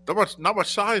 Not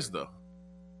much size, though.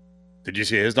 Did you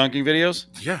see his dunking videos?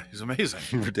 Yeah, he's amazing.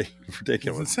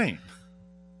 Ridiculous. It's insane.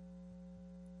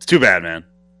 It's too bad, man.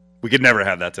 We could never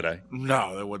have that today.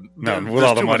 No, they wouldn't. No, with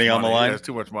all the money on the line. There's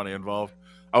too much money involved.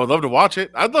 I would love to watch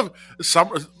it. I'd love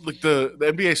summer, like the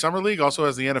NBA Summer League also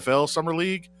has the NFL Summer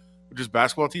League, which is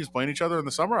basketball teams playing each other in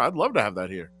the summer. I'd love to have that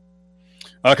here.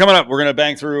 Coming up, we're going to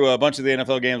bang through a bunch of the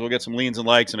NFL games. We'll get some leans and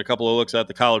likes and a couple of looks at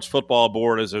the college football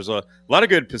board, as there's a lot of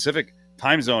good Pacific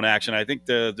time zone action. I think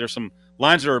there's some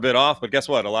lines that are a bit off, but guess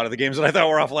what? A lot of the games that I thought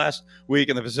were off last week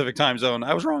in the Pacific time zone,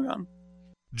 I was wrong on.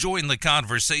 Join the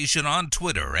conversation on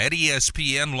Twitter at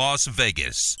ESPN Las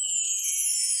Vegas.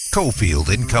 Cofield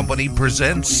and Company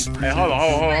presents. Hey, hold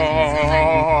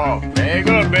on.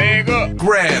 Bag up.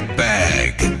 Grab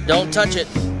Bag. Don't touch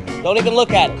it. Don't even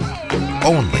look at it.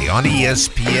 Only on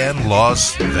ESPN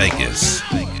Las Vegas.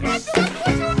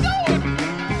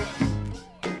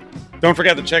 Don't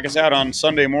forget to check us out on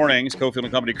Sunday mornings. Cofield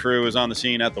and Company crew is on the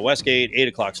scene at the Westgate, 8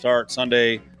 o'clock start,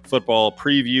 Sunday football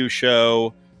preview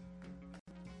show.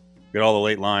 Get all the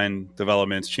late line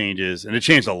developments, changes, and it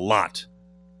changed a lot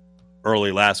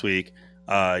early last week.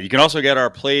 You can also get our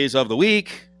plays of the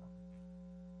week.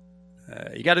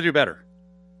 You got to do better.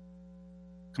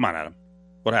 Come on, Adam.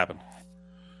 What happened?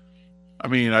 I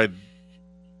mean,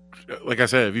 like I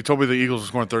said, if you told me the Eagles were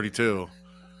scoring 32.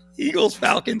 Eagles,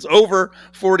 Falcons, over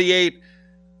 48.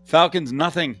 Falcons,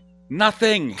 nothing.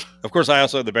 Of course, I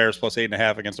also had the Bears plus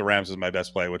 8.5 against the Rams as my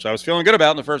best play, which I was feeling good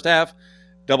about in the first half.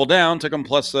 Double down, took them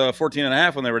plus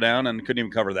 14.5 when they were down, and couldn't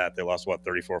even cover that. They lost,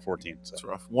 34-14. So. That's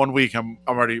rough. 1 week, I'm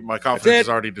already, my confidence is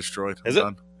already destroyed. Is it?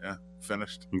 Done. Yeah,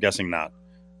 finished. I'm guessing not.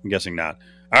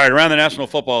 All right, around the National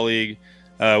Football League,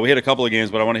 we hit a couple of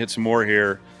games, but I want to hit some more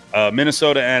here.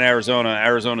 Minnesota and Arizona.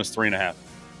 Arizona's 3.5.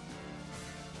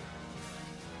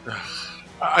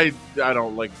 I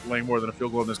don't like laying more than a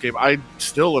field goal in this game. I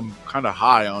still am kind of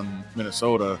high on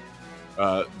Minnesota.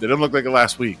 They didn't look like it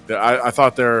last week. I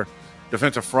thought their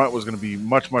defensive front was going to be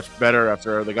much better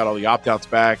after they got all the opt-outs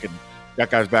back and got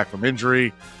guys back from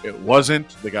injury. It wasn't.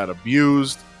 They got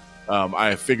abused.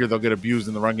 I figured they'll get abused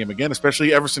in the run game again,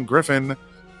 especially Everson Griffin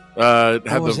had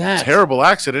the terrible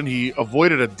accident. He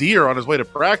avoided a deer on his way to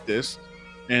practice,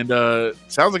 and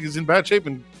sounds like he's in bad shape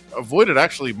and avoided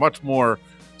actually much more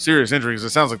serious injuries. It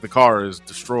sounds like the car is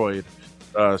destroyed.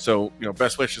 So,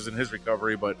 best wishes in his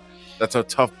recovery, but that's a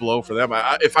tough blow for them.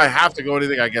 If I have to go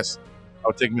anything, I guess I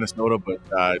would take Minnesota, but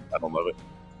I don't love it.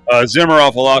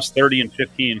 Zimmerhoff lost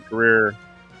 30-15 career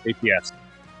ATS.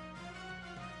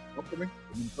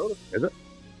 Minnesota. Is it?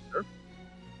 Sure.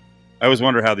 I always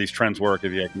wonder how these trends work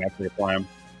if you can actually apply them.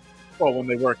 Well, when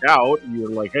they work out, you're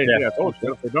like, hey, yeah, I told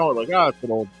you. If they don't, like, it's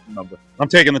an old number. I'm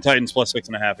taking the Titans plus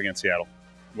 6.5 against Seattle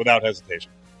without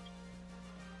hesitation.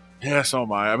 Yeah, so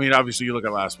am I. I mean, obviously, you look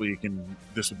at last week, and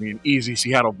this would be an easy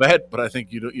Seattle bet, but I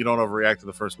think you don't overreact to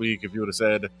the first week. If you would have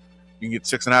said you can get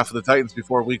 6.5 of the Titans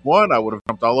before week 1, I would have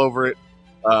jumped all over it.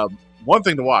 One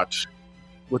thing to watch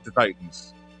with the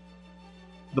Titans,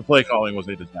 the play calling was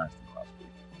a disaster last week.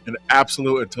 An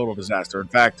absolute and total disaster. In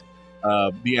fact,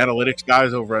 the analytics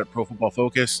guys over at Pro Football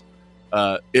Focus,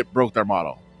 it broke their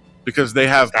model. Because they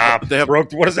have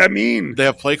what does that mean? They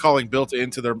have play calling built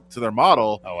into their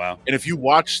model. Oh wow! And if you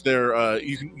watch their,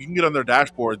 you can get on their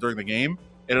dashboard during the game,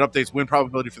 and it updates win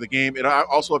probability for the game. It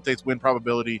also updates win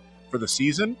probability for the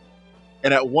season.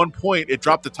 And at one point, it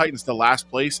dropped the Titans to last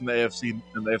place in the AFC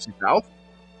South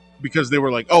because they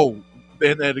were like, they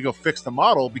had to go fix the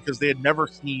model because they had never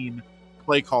seen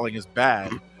play calling as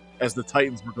bad as the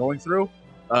Titans were going through.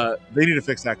 They need to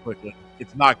fix that quickly.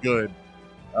 It's not good.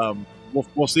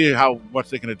 We'll see how much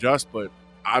they can adjust, but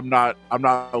I'm not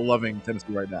loving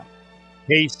Tennessee right now.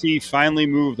 KC finally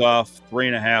moved off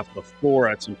 3.5 to 4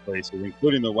 at some places,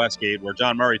 including the Westgate, where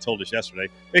John Murray told us yesterday,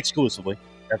 exclusively,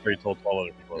 after he told 12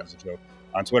 other people, it was a joke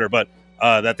on Twitter, but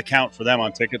that the count for them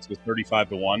on tickets was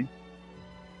 35-1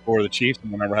 for the Chiefs,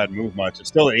 and they never had moved much. It's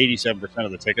still at 87%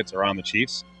 of the tickets are on the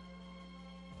Chiefs.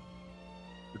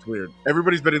 It's weird.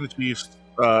 Everybody's betting the Chiefs,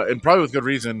 and probably with good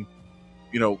reason.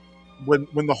 You know,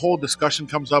 when the whole discussion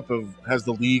comes up of has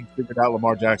the league figured out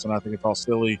Lamar Jackson, I think it's all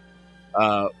silly.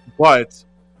 But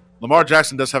Lamar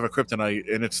Jackson does have a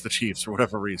kryptonite, and it's the Chiefs for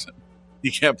whatever reason.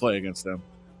 He can't play against them.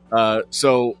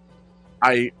 So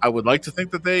I would like to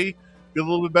think that they feel a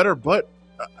little bit better. But,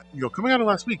 coming out of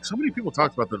last week, so many people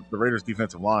talked about the Raiders'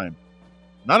 defensive line.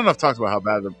 Not enough talks about how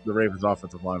bad the Ravens'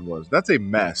 offensive line was. That's a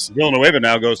mess. Villanueva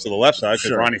now goes to the left side because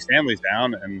Sure. Ronnie Stanley's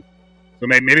down, and so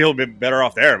maybe he'll be better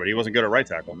off there, but he wasn't good at right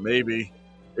tackle. Maybe.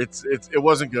 It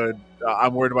wasn't good.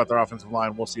 I'm worried about their offensive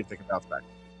line. We'll see if they can bounce back.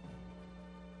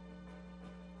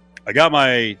 I got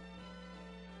my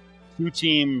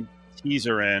 2-team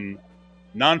teaser in,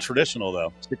 non-traditional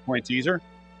though, 6-point teaser.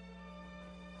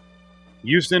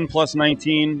 Houston plus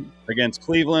 19 against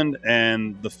Cleveland,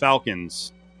 and the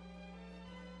Falcons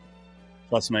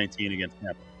plus 19 against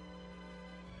Tampa.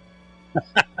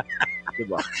 Good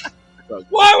luck.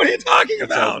 What are you talking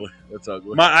about? That's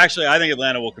ugly. Actually, I think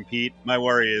Atlanta will compete. My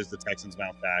worry is the Texans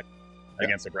bounce back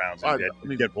against the Browns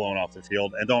and get blown off the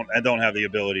field, and don't have the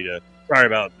ability to. Sorry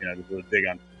about the dig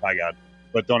on Ty God,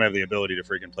 but don't have the ability to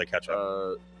freaking play catch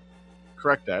up.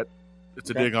 Correct that. It's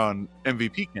a dig on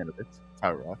MVP candidates,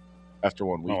 Tyrod, after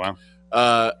 1 week. Oh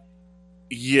wow.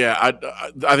 Yeah, I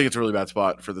think it's a really bad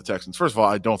spot for the Texans. First of all,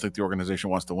 I don't think the organization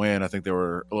wants to win. I think they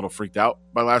were a little freaked out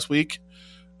by last week.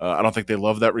 I don't think they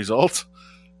love that result.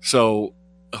 So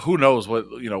who knows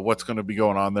what's going to be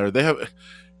going on there.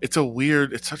 It's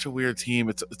such a weird team.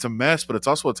 It's a mess, but it's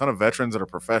also a ton of veterans that are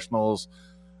professionals.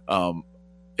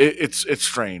 It's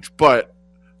strange, but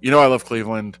I love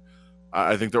Cleveland.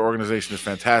 I think their organization is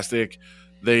fantastic.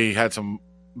 They had some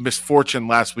misfortune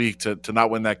last week to not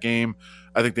win that game.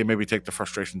 I think they maybe take the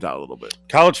frustrations out a little bit.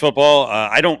 College football,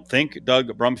 I don't think Doug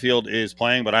Brumfield is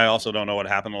playing, but I also don't know what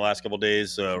happened the last couple of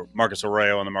days. Marcus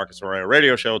Arroyo on the Marcus Arroyo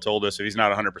radio show told us if he's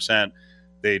not 100%,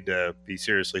 they'd be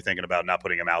seriously thinking about not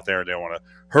putting him out there. They don't want to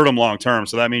hurt him long term.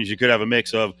 So that means you could have a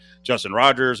mix of Justin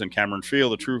Rogers and Cameron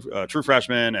Field, the true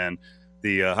freshman, and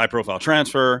the high-profile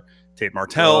transfer, Tate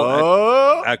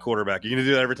Martell at quarterback. You're going to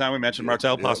do that every time we mention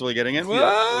Martell possibly getting in?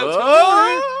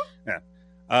 Yeah.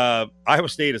 Iowa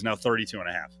State is now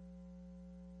 32.5.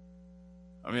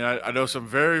 I mean, I know some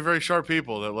very, very sharp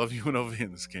people that love UNLV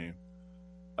in this game.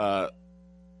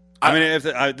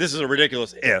 This is a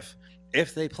ridiculous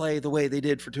if they play the way they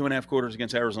did for 2.5 quarters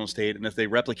against Arizona State, and if they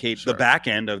replicate the back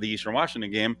end of the Eastern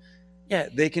Washington game,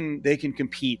 they can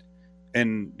compete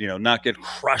and not get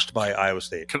crushed by Iowa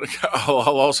State. I'll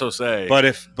also say, but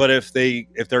if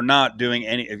they're not doing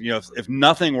any, if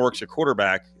nothing works at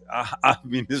quarterback, I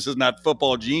mean, this is not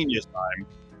football genius time.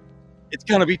 It's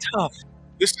going to be tough.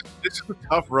 This is a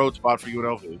tough road spot for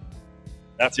UNLV.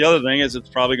 That's the other thing is it's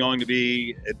probably going to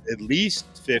be at least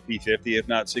 50-50, if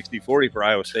not 60-40 for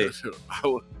Iowa State.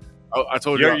 I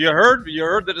told you. You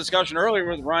heard the discussion earlier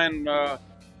with Ryan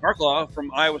Marklaw from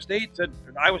Iowa State. Said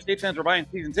Iowa State fans were buying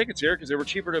season tickets here because they were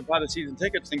cheaper to buy the season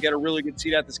tickets than get a really good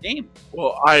seat at this game.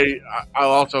 Well,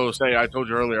 I'll also say I told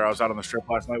you earlier I was out on the strip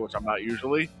last night, which I'm not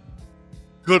usually.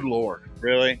 Good Lord.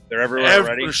 Really? They're everywhere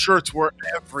already? The shirts were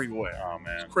everywhere. Oh,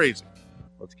 man. It's crazy.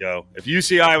 Let's go. If you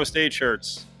see Iowa State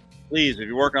shirts, please, if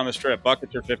you work on the strip,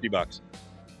 buckets are $50.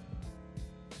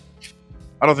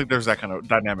 I don't think there's that kind of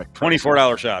dynamic.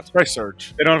 $24 shots. Price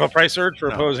surge. They don't have a price surge for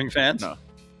opposing fans? No.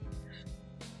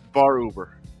 Bar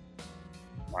Uber.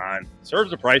 Come on. Surge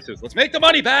the prices. Let's make the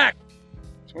money back.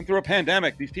 Just went through a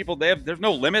pandemic. These people, there's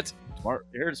no limits. Smart.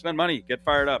 You're here to spend money. Get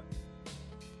fired up.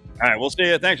 All right, we'll see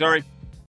you. Thanks, Ari.